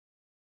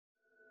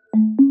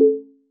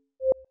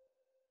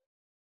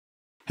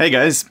Hey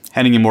guys,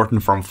 Henning and Morten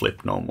from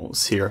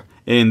FlippedNormals here.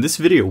 In this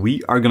video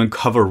we are going to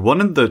cover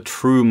one of the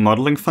true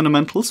modeling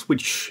fundamentals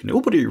which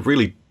nobody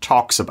really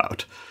talks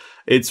about.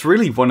 It's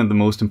really one of the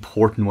most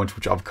important ones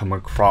which I've come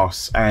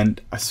across,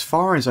 and as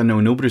far as I know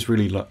nobody's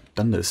really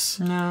done this.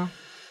 No.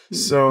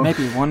 So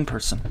maybe one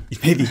person.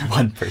 Maybe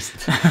one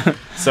person.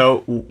 So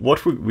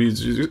what we're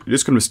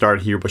just going to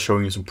start here by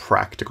showing you some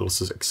practical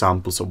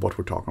examples of what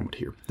we're talking about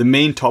here. The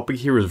main topic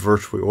here is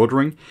Vert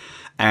Reordering,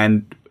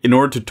 and in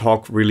order to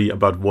talk really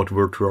about what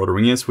Vert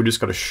Reordering is, we're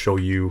just going to show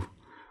you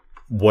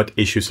what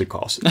issues it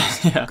causes.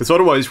 Because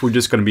otherwise we're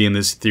just going to be in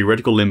this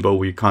theoretical limbo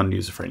where you can't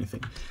use it for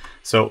anything.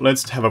 So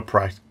let's have a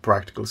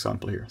practical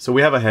example here. So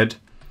we have a head,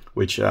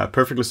 which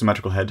perfectly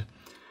symmetrical head,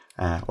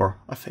 or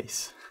a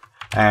face.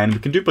 And we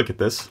can duplicate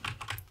this,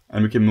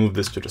 and we can move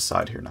this to the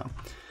side here now.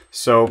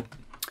 So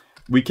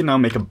we can now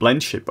make a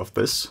blend shape of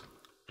this,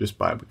 just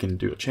by, we can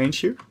do a change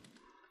here.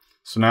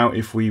 So now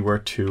if we were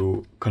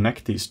to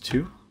connect these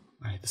two,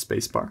 I hit the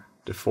spacebar,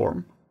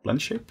 deform,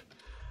 blend shape.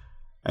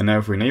 And now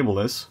if we enable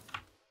this,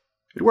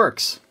 it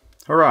works.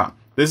 Hurrah!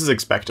 This is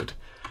expected.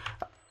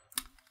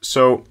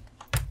 So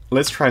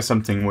let's try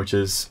something which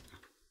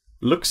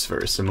looks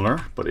very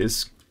similar, but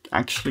is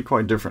actually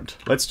quite different.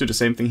 Let's do the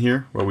same thing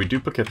here, where we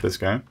duplicate this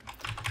guy,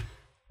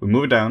 we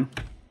move it down,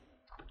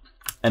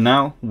 and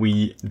now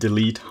we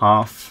delete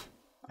half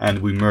and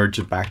we merge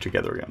it back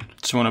together again.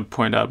 Just want to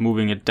point out,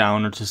 moving it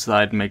down or to the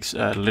side makes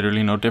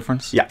literally no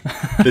difference. Yeah,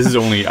 this is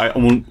only,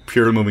 I'm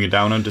purely moving it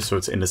down just so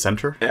it's in the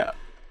center. Yeah.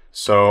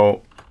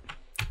 So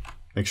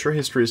make sure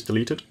history is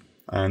deleted,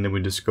 and then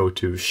we just go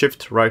to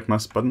Shift right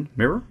mouse button,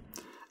 mirror,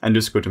 and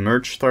just go to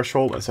merge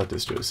threshold and set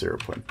this to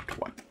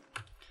 0.1.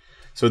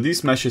 So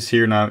these meshes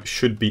here now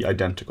should be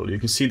identical. You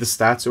can see the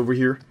stats over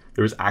here.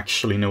 There is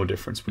actually no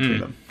difference between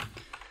them.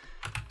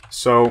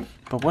 So,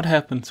 but what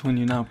happens when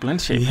you now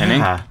blend shape, Henning?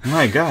 Yeah,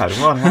 my God,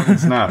 what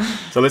happens now?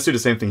 So let's do the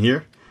same thing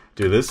here.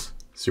 Do this,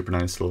 super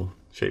nice little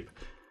shape.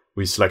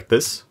 We select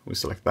this, we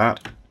select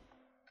that.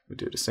 We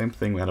do the same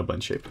thing, we add a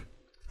blend shape.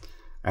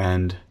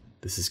 And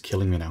this is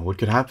killing me now. What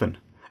could happen?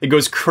 It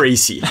goes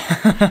crazy.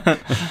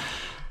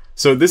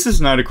 So this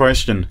is now the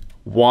question.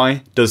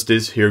 Why does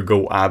this here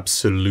go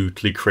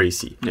absolutely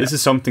crazy? Yeah. This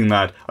is something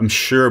that I'm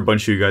sure a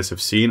bunch of you guys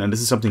have seen, and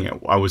this is something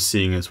I was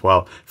seeing as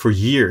well for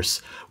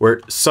years, where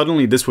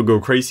suddenly this would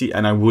go crazy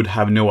and I would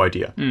have no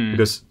idea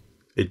because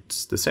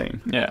it's the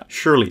same. Yeah,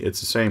 surely it's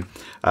the same.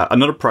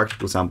 Another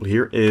practical example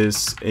here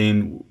is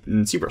in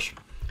ZBrush.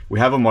 We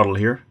have a model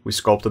here, we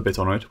sculpt a bit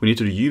on it, we need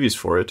to do UVs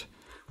for it,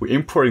 we're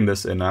importing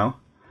this in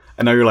now,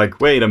 and now you're like,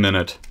 wait a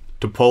minute,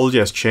 topology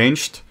has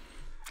changed.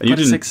 But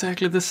it's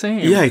exactly the same.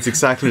 Yeah, it's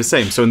exactly the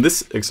same. So in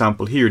this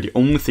example here, the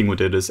only thing we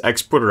did is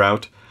export it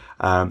out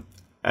and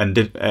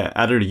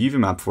added a UV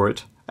map for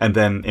it, and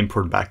then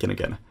import back in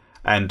again.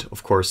 And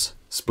of course,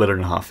 split it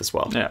in half as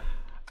well. Yeah.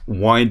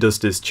 Why does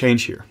this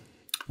change here?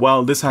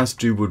 Well, this has to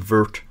do with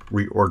Vert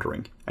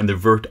Reordering and the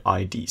Vert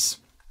IDs.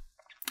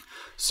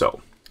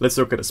 So let's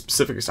look at a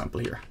specific example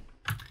here.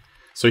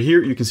 So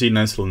here you can see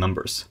nice little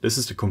numbers. This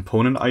is the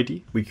component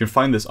ID. We can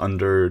find this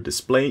under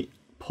display,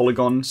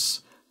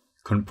 polygons,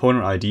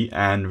 component ID,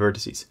 and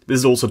vertices. This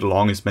is also the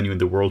longest menu in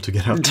the world to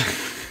get out.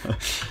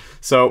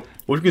 So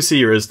what you can see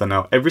here is that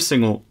now every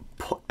single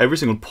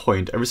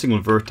point, every single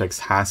vertex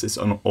has its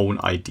own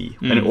ID,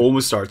 and it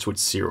always starts with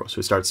 0. So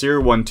it starts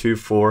 0, 1, 2,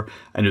 4,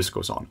 and just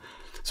goes on.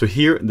 So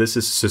here this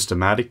is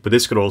systematic, but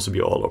this could also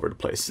be all over the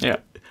place. Yeah.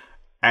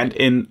 And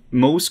in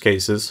most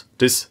cases,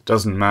 this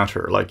doesn't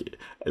matter. Like,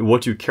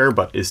 what you care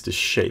about is the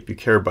shape. You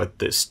care about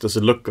this. Does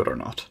it look good or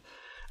not?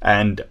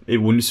 And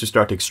when you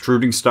start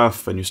extruding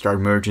stuff and you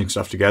start merging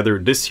stuff together,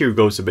 this here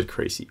goes a bit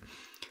crazy.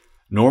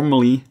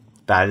 Normally,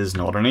 that is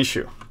not an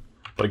issue.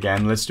 But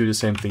again, let's do the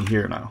same thing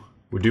here now.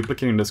 We're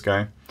duplicating this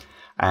guy,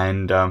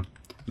 and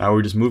now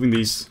we're just moving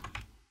these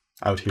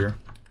out here.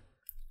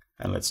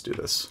 And let's do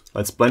this.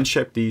 Let's blend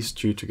shape these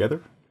two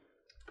together.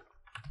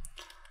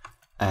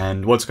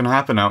 And what's going to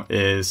happen now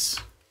is,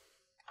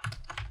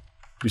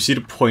 you see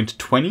the point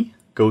 20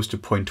 goes to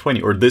point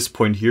 20, or this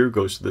point here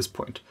goes to this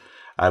point.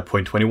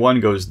 Point 21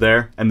 goes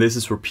there, and this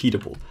is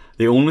repeatable.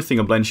 The only thing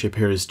a blend shape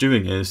here is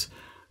doing is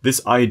this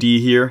ID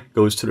here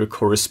goes to the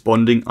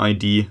corresponding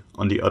ID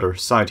on the other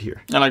side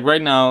here. And like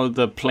right now,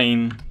 the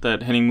plane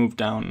that Henning moved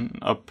down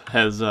up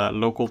has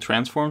local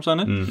transforms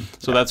on it.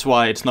 So that's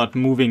why it's not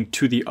moving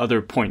to the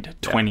other point,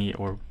 20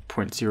 or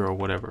 0.0 or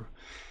whatever.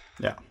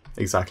 Yeah,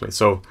 exactly.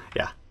 So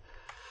yeah,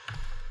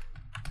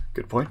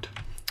 good point.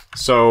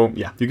 So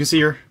yeah, you can see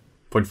here,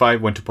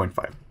 0.5 went to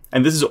 0.5.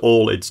 And this is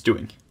all it's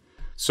doing.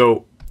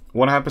 So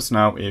what happens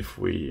now if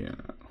we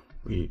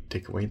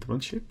take away the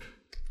blend shape?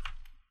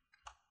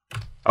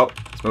 Oh,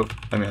 it's moved.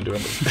 Let me undo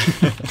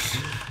this.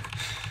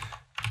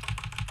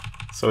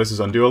 So this is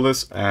undo all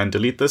this and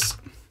delete this.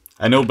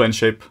 And no blend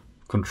shape.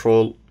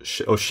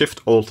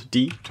 Shift Alt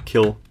D to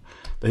kill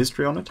the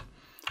history on it.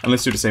 And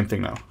let's do the same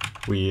thing now.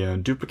 We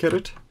duplicate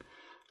it,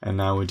 and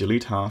now we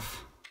delete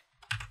half.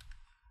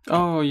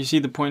 Oh, you see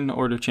the point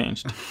order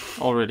changed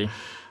already.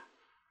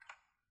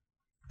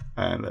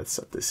 And let's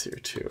set this here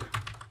to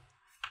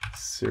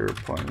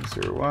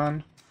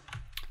 0.01.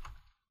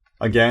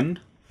 Again,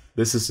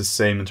 this is the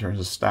same in terms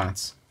of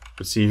stats.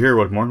 But see here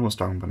what Morten was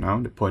talking about now,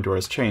 the pointer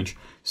has changed.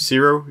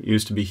 0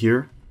 used to be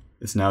here,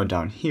 it's now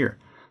down here.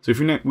 So if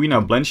we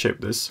now blend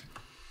shape this,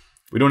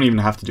 we don't even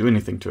have to do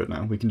anything to it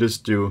now. We can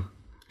just do,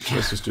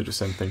 let's just do the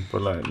same thing.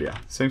 But yeah,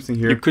 same thing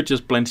here. You could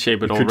just blend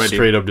shape it already. You could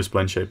straight up just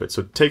blend shape it.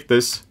 So take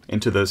this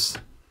into this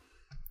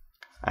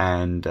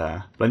and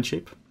blend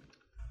shape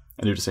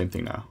and do the same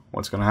thing now.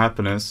 What's going to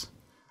happen is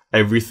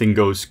everything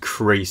goes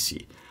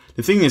crazy.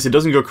 The thing is, it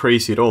doesn't go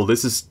crazy at all.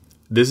 This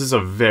is a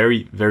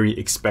very, very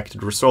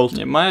expected result.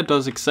 Yeah, Maya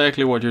does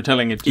exactly what you're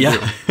telling it to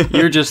do.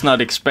 You're just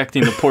not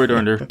expecting the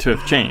pointer to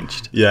have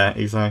changed. Yeah,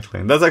 exactly.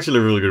 And that's actually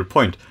a really good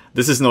point.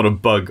 This is not a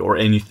bug or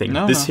anything.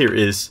 No, this here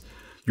is,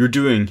 you're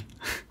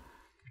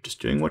just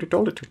doing what you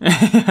told it to.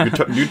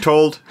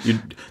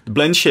 The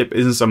blend shape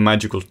isn't some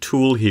magical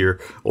tool here,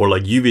 or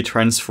like UV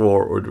transfer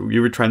or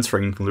UV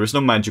transferring. There's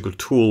no magical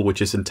tool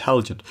which is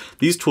intelligent.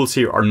 These tools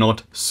here are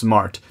not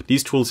smart.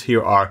 These tools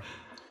here are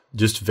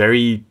just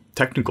very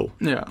technical.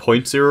 Yeah.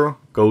 0.0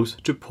 goes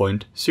to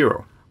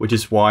 0.0, which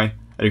is why,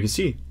 as you can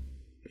see,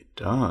 it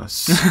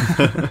does.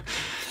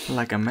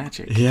 Like a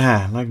magic.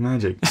 Yeah, like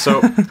magic.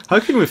 So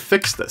how can we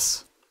fix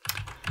this?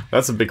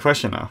 That's a big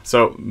question now.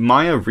 So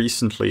Maya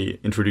recently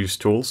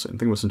introduced tools, I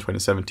think it was in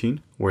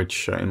 2017,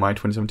 which in Maya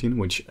 2017,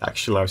 which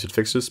actually allows you to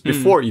fix this.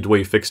 Before, the way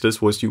you fix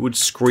this was you would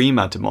scream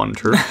at the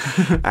monitor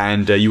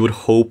and you would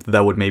hope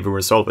that would maybe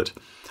resolve it.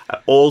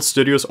 All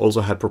studios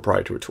also had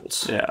proprietary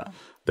tools. Yeah.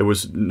 There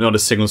was not a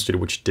single studio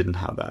which didn't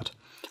have that.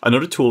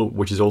 Another tool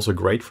which is also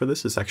great for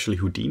this is actually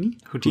Houdini.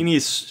 Houdini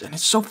is, and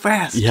it's so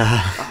fast.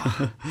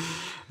 Yeah.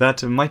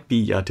 That might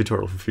be a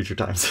tutorial for future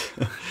times.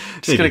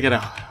 Just gotta get a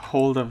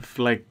hold of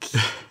like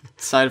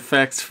side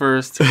effects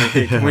first. Like,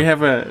 hey, can we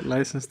have a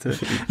license to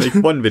make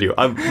one video?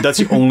 That's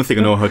the only thing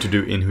I know how to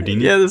do in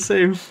Houdini. Yeah, the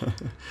same.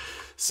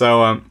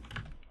 So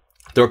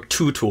there are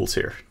two tools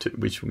here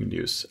which we can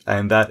use,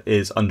 and that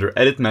is under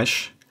Edit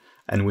Mesh,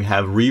 and we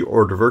have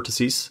Reorder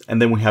Vertices,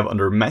 and then we have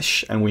under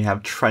Mesh, and we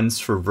have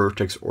Transfer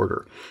Vertex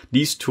Order.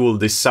 These tools,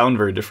 they sound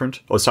very different,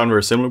 or sound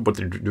very similar, but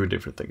they do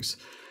different things.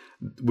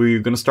 We're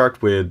going to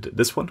start with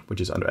this one,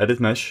 which is under Edit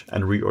Mesh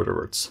and Reorder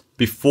Verts.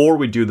 Before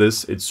we do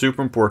this, it's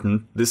super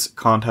important. This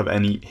can't have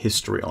any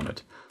history on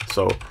it.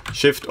 So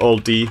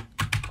Shift-Alt-D,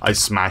 I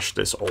smash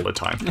this all the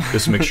time,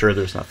 just to make sure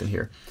there's nothing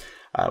here.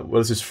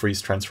 Let's just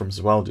freeze transforms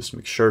as well, just to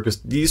make sure,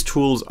 because these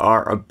tools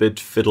are a bit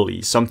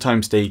fiddly.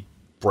 Sometimes they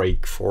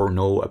break for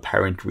no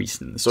apparent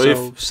reason.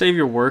 So save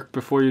your work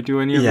before you do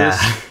any of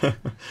this.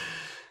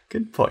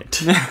 Good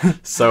point.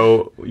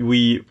 So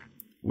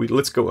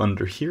let's go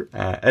under here,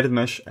 Edit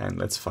Mesh, and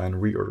let's find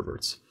Reorder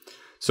Verts.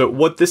 So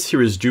what this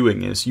here is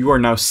doing is you are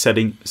now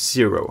setting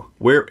 0.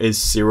 Where is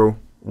 0,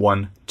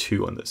 1,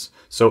 2 on this?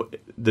 So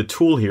the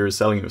tool here is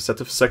telling you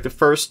select the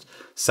first,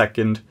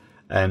 second,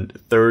 and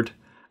third,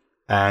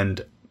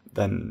 and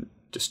then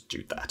just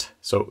do that.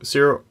 So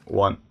 0,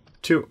 1,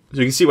 2. So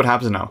you can see what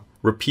happens now.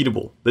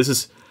 Repeatable. This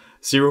is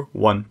 0,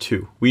 1,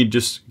 2. We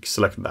just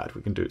selected that.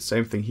 We can do the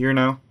same thing here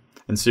now,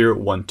 and 0,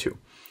 1, 2.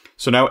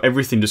 So now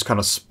everything just kind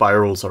of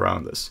spirals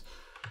around this.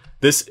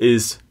 This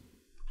is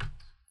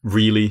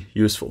really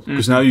useful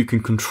because now you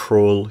can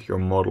control your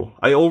model.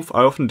 I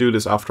often do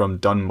this after I'm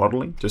done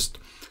modeling, just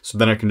so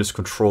then I can just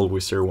control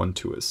where 0, 1,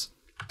 2 is.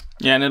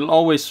 Yeah, and it'll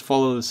always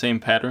follow the same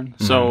pattern.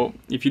 So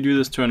if you do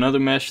this to another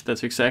mesh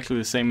that's exactly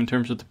the same in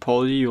terms of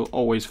topology, you'll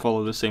always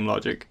follow the same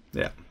logic.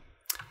 Yeah.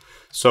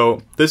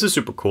 So this is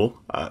super cool,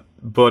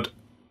 but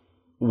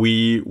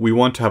we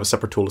want to have a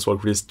separate tool as well,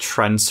 which is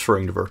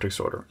transferring the vertex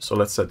order. So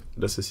let's set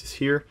this is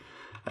here,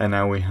 and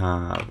now we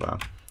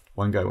have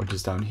one guy which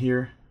is down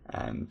here,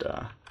 and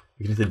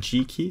we can hit the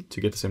G key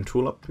to get the same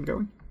tool up and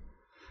going.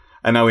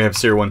 And now we have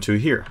 0, 1, 2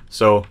 here.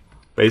 So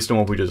based on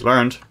what we just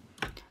learned,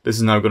 this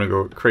is now going to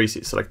go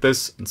crazy. Select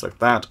this and select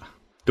that.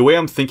 The way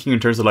I'm thinking in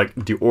terms of like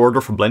the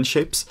order for blend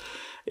shapes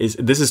is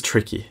this is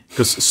tricky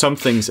because some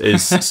things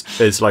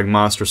is like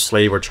master,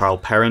 slave, or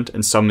child, parent,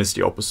 and some is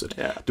the opposite.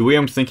 Yeah. The way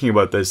I'm thinking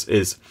about this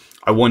is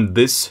I want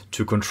this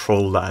to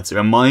control that. So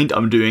in my mind,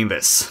 I'm doing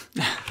this.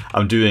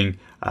 I'm doing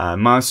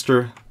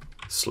master,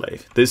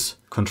 slave. This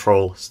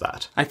controls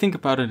that. I think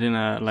about it in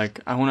a like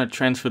I want to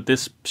transfer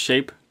this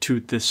shape to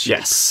this shape.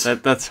 Yes,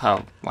 that's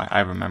how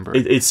I remember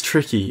it. It's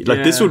tricky.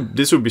 Like this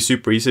would be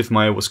super easy if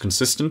Maya was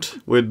consistent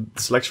with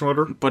selection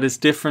order. But it's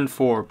different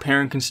for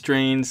parent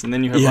constraints, and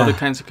then you have other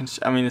kinds of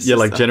constraints. I mean, it's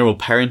like general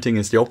parenting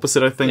is the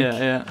opposite, I think.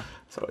 Yeah.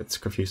 So it's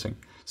confusing.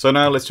 So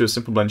now let's do a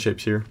simple blend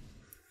shapes here,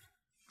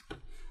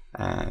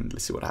 and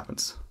let's see what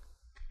happens.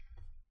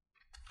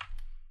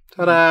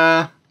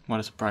 Ta-da!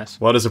 What a surprise.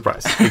 What a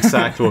surprise.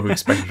 Exactly what we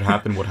expected to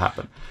happen would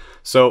happen.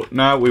 So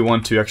now we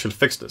want to actually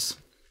fix this.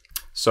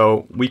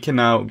 So we can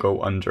now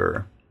go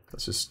under,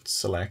 let's just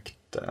select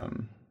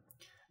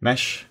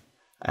Mesh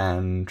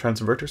and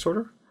Transfer Vertex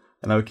Order.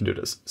 And now we can do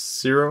this.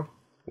 0,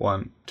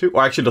 1, 2.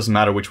 Well, actually, it doesn't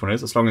matter which one it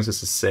is, as long as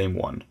it's the same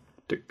one.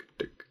 Tick,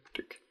 tick,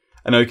 tick.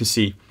 And now you can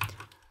see,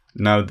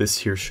 now this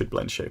here should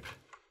blend shape.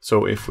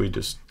 So if we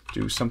just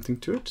do something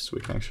to it, so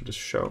we can actually just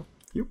show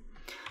you.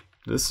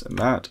 this and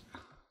that.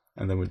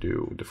 And then we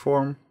do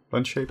deform,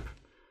 blend shape.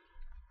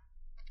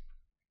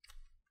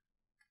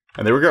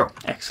 And there we go.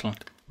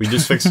 Excellent. We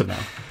just fixed it now.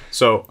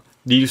 So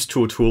these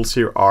two tools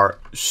here are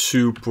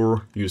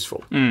super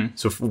useful.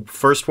 So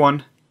first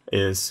one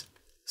is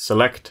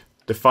select,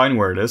 define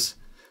where it is.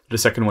 The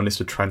second one is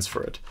to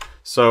transfer it.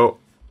 So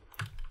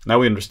now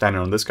we understand it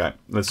on this guy.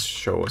 Let's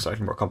show a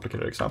slightly more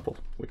complicated example,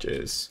 which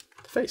is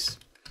the face.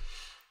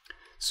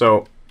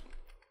 So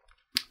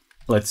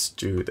let's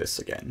do this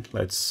again.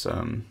 Let's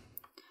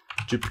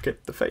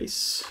duplicate the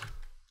face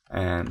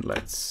and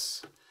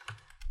let's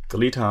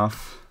delete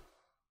half.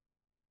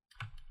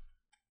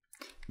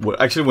 Well,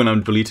 actually, when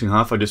I'm deleting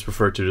half, I just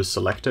prefer to just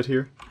select it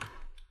here,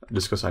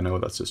 just because I know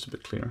that's just a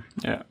bit cleaner.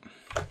 Yeah.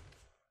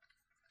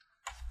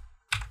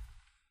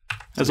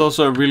 There's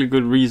also a really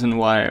good reason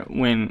why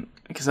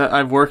because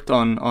I've worked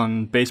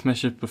on base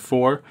meshes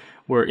before,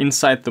 where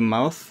inside the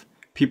mouth,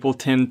 people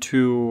tend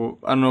to,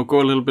 I don't know, go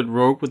a little bit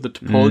rogue with the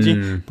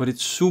topology, but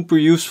it's super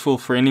useful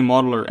for any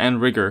modeler and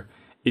rigger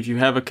if you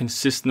have a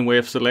consistent way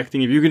of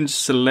selecting. If you can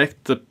just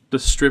select the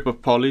strip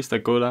of polys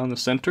that go down the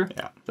center,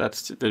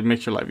 that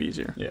makes your life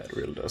easier. Yeah, it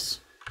really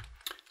does.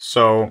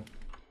 So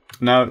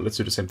now let's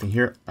do the same thing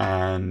here,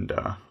 and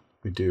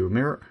we do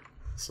mirror.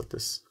 Set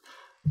this.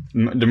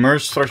 The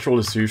merge threshold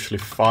is usually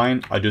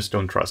fine. I just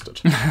don't trust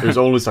it. There's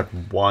always like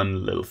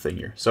one little thing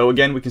here. So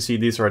again, we can see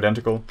these are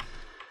identical.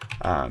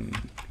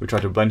 We try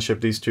to blend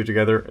ship these two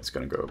together. It's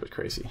going to go a bit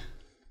crazy.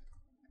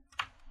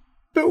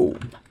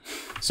 Boom.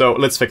 So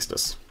let's fix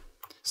this.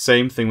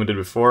 Same thing we did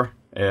before.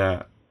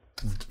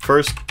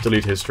 First,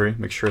 delete history.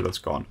 Make sure that's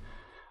gone.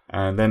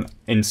 And then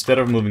instead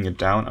of moving it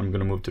down, I'm going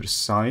to move to the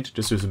side,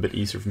 just so it's a bit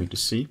easier for me to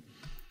see.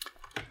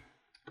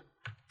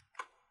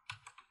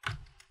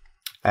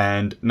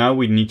 And now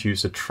we need to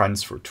use a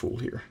transfer tool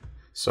here.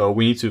 So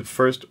we need to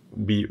first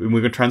we're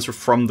going to transfer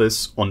from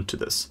this onto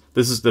this.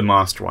 This is the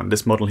master one.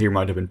 This model here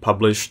might have been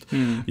published.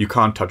 You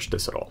can't touch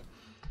this at all.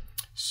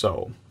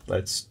 So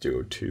let's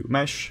do to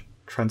mesh,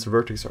 transfer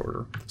vertex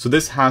order. So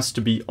this has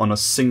to be on a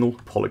single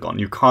polygon.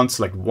 You can't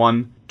select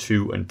 1,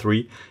 2, and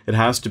 3. It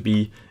has to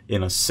be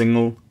in a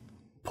single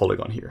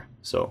polygon here.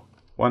 So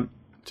 1,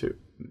 2,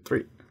 and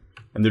 3.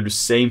 And do the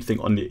same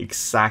thing on the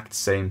exact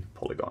same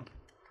polygon,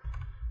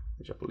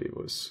 which I believe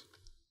was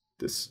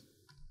this.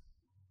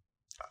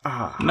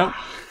 Nope.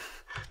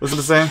 Was it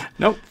the same?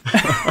 Nope.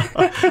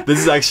 This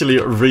is actually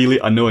a really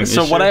annoying issue.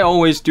 So what I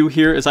always do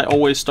here is I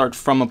always start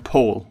from a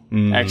pole,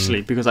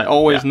 actually, because I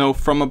always know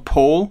from a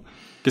pole,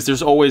 because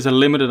there's always a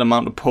limited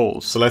amount of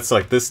poles. So let's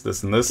select this,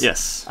 this, and this.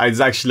 Yes.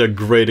 It's actually a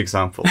great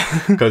example,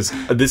 because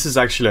this is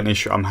actually an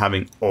issue I'm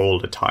having all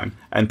the time.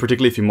 And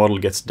particularly if your model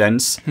gets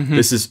dense,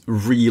 this is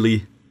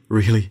really,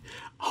 really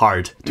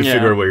hard to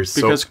figure out where you're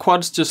because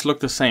quads just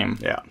look the same.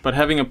 Yeah. But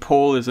having a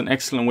pole is an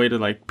excellent way to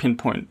like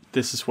pinpoint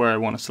this is where I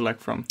want to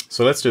select from.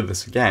 So let's do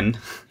this again.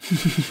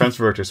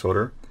 Transfer vertex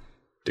order.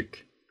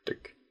 Tick,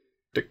 tick,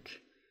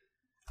 tick.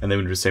 And then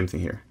we do the same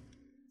thing here.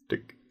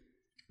 Tick.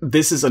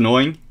 This is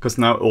annoying because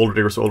now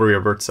there's already a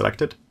vert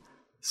selected.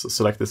 So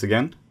select this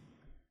again.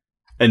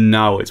 And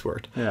now it's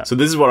worked. Yeah. So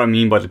this is what I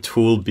mean by the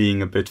tool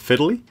being a bit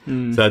fiddly.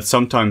 That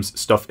sometimes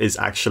stuff is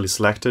actually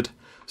selected.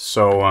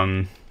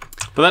 So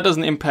but that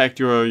doesn't impact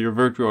your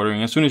vert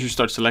reordering. As soon as you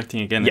start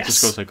selecting again, it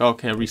just goes like,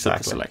 okay, reset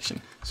the selection.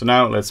 So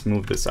now let's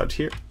move this out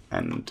here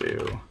and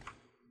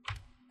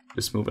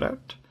just move it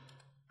out.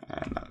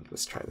 And now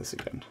let's try this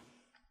again.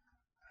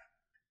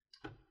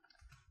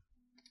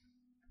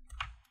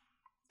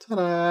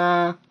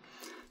 Ta-da!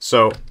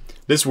 So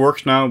this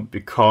works now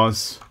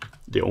because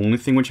the only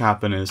thing which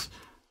happened is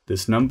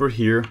this number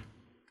here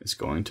is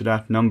going to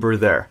that number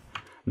there.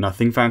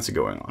 Nothing fancy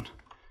going on.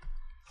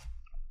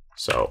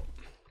 So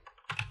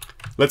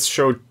let's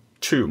show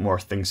two more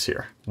things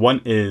here.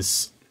 One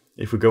is,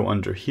 if we go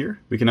under here,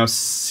 we can now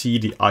see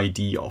the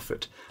ID of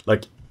it.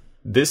 Like,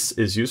 this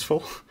is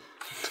useful,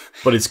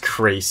 but it's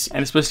crazy.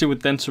 And especially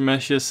with denser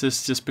meshes,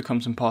 this just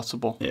becomes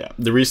impossible. Yeah,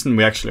 the reason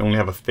we actually only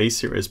have a face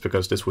here is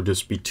because this would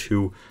just be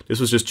this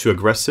was just too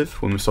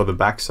aggressive when we saw the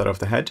back side of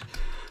the head.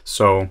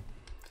 So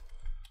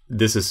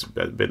this is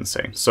a bit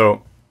insane.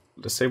 So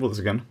disable this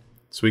again.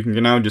 So we can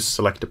now just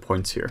select the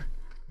points here,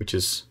 which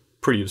is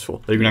pretty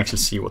useful. You can actually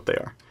see what they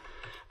are.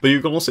 But you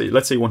can also,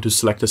 let's say you want to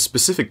select a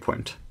specific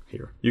point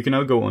here. You can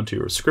now go onto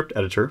your script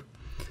editor,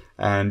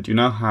 and you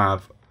now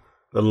have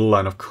a little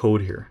line of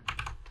code here.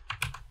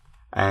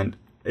 And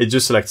it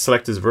just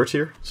select this vert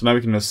here. So now we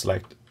can just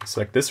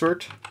select this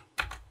vert.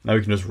 Now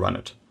we can just run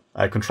it.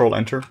 I control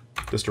enter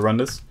just to run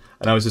this.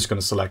 And I was just going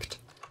to select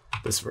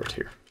this vert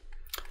here.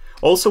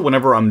 Also,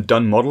 whenever I'm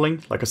done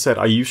modeling, like I said,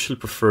 I usually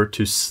prefer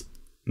to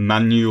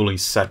manually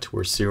set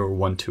where 0,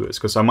 1, 2 is,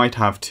 because I might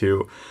have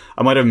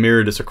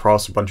mirrored this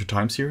across a bunch of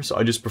times here. So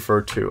I just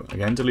prefer to,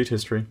 again, delete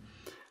history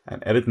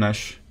and edit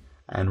mesh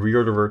and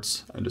reorder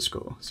verts and just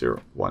go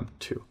 0, 1,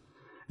 2.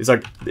 It's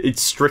like,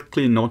 it's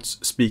strictly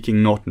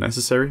not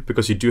necessary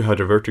because you do have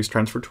the vertex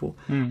transfer tool.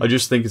 I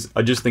just think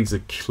it's a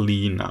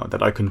clean now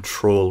that I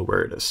control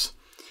where it is.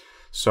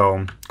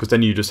 So, because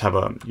then you just have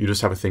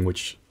a thing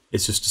which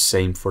is just the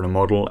same for the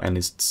model, and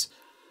it's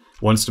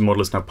once the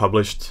model is now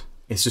published,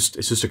 it's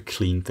just a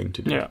clean thing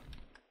to do. Yeah.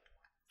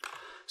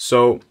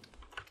 So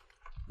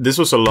this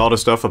was a lot of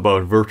stuff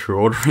about Vert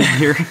Reordering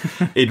here.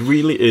 It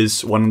really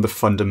is one of the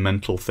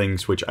fundamental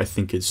things which I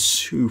think is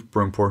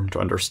super important to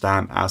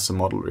understand as a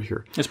modeler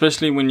here.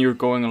 Especially when you're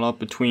going a lot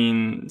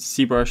between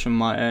ZBrush and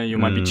Maya, you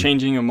might be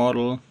changing a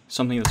model,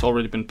 something that's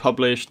already been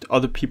published,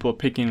 other people are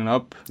picking it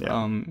up,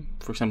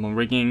 for example,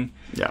 rigging.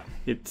 Yeah.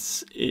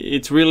 It's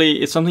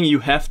something you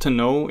have to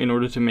know in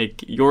order to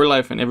make your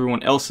life and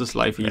everyone else's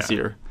life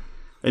easier. Yeah.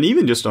 And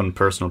even just on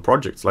personal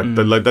projects,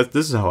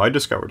 this is how I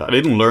discovered that. I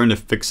didn't learn the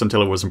fix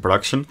until it was in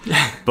production,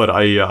 but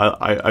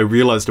I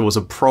realized there was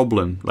a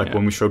problem,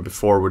 when we showed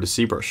before with the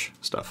ZBrush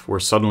stuff,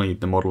 where suddenly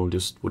the model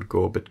just would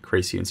go a bit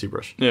crazy in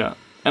ZBrush. Yeah,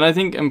 and I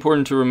think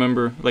important to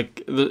remember,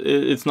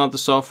 it's not the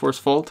software's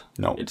fault.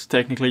 No, it's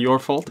technically your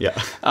fault.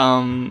 Yeah.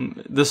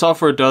 The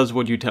software does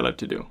what you tell it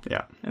to do.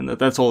 Yeah, and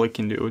that's all it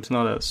can do. It's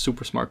not a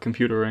super smart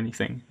computer or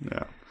anything.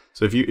 Yeah.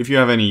 So if you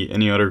have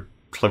any other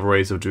clever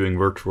ways of doing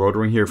Vert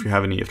Reordering here, if there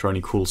are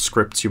any cool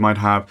scripts you might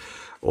have,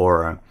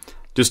 or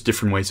just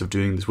different ways of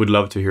doing this, we'd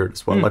love to hear it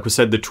as well. Like we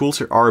said, the tools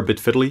here are a bit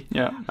fiddly.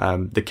 Yeah.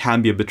 They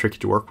can be a bit tricky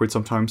to work with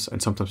sometimes, and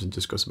sometimes it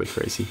just goes a bit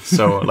crazy.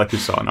 So like we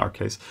saw in our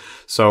case.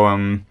 So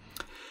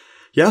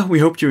yeah, we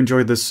hope you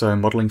enjoyed this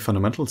modeling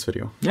fundamentals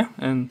video. Yeah,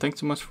 and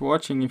thanks so much for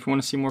watching. If you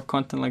want to see more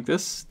content like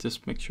this,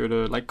 just make sure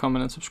to like,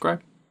 comment, and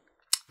subscribe.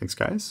 Thanks,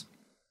 guys.